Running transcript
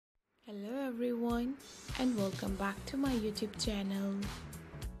Hello everyone and welcome back to my YouTube channel.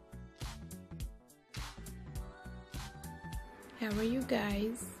 How are you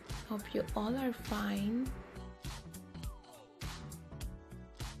guys? Hope you all are fine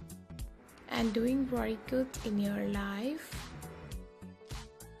and doing very good in your life.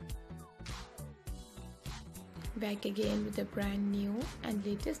 Back again with a brand new and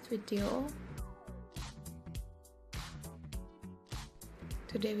latest video.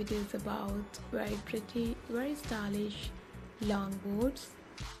 Today video is about very pretty, very stylish long boots,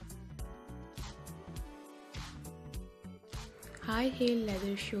 high heel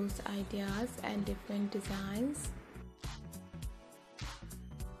leather shoes ideas and different designs.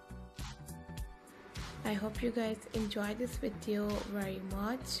 I hope you guys enjoy this video very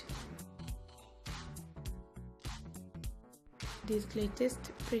much. These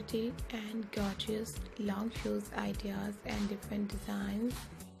latest pretty and gorgeous long shoes ideas and different designs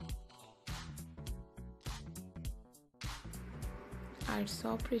are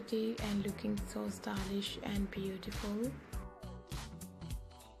so pretty and looking so stylish and beautiful.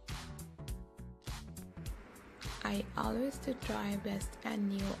 I always try best and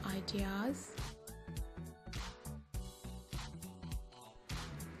new ideas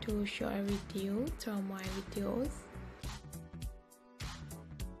to share with you through my videos.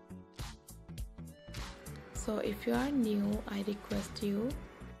 So if you are new, I request you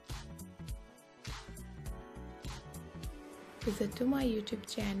visit to my YouTube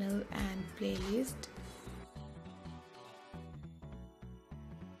channel and playlist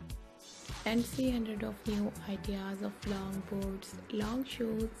and see hundreds of new ideas of long boots, long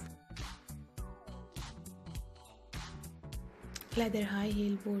shoes, leather high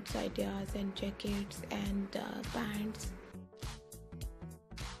heel boots ideas and jackets and pants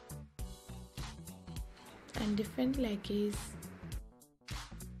and different leggies.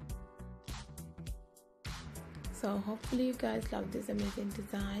 So hopefully you guys love these amazing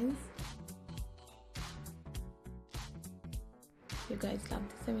designs. You guys love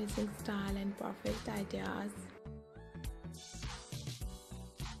this amazing style and perfect ideas.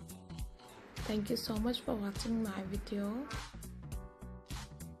 Thank you so much for watching my video,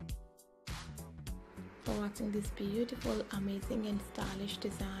 for watching these beautiful, amazing and stylish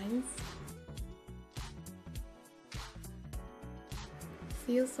designs.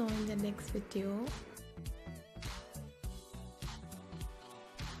 See you soon in the next video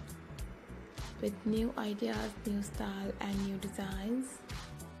with new ideas, new style and new designs.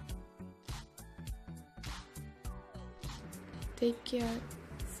 Take care.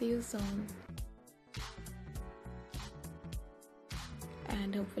 See you soon.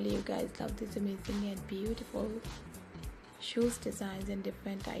 And hopefully you guys love this amazing and beautiful shoes designs and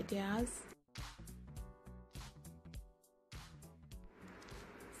different ideas.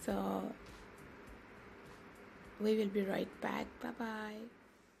 So we will be right back. Bye bye.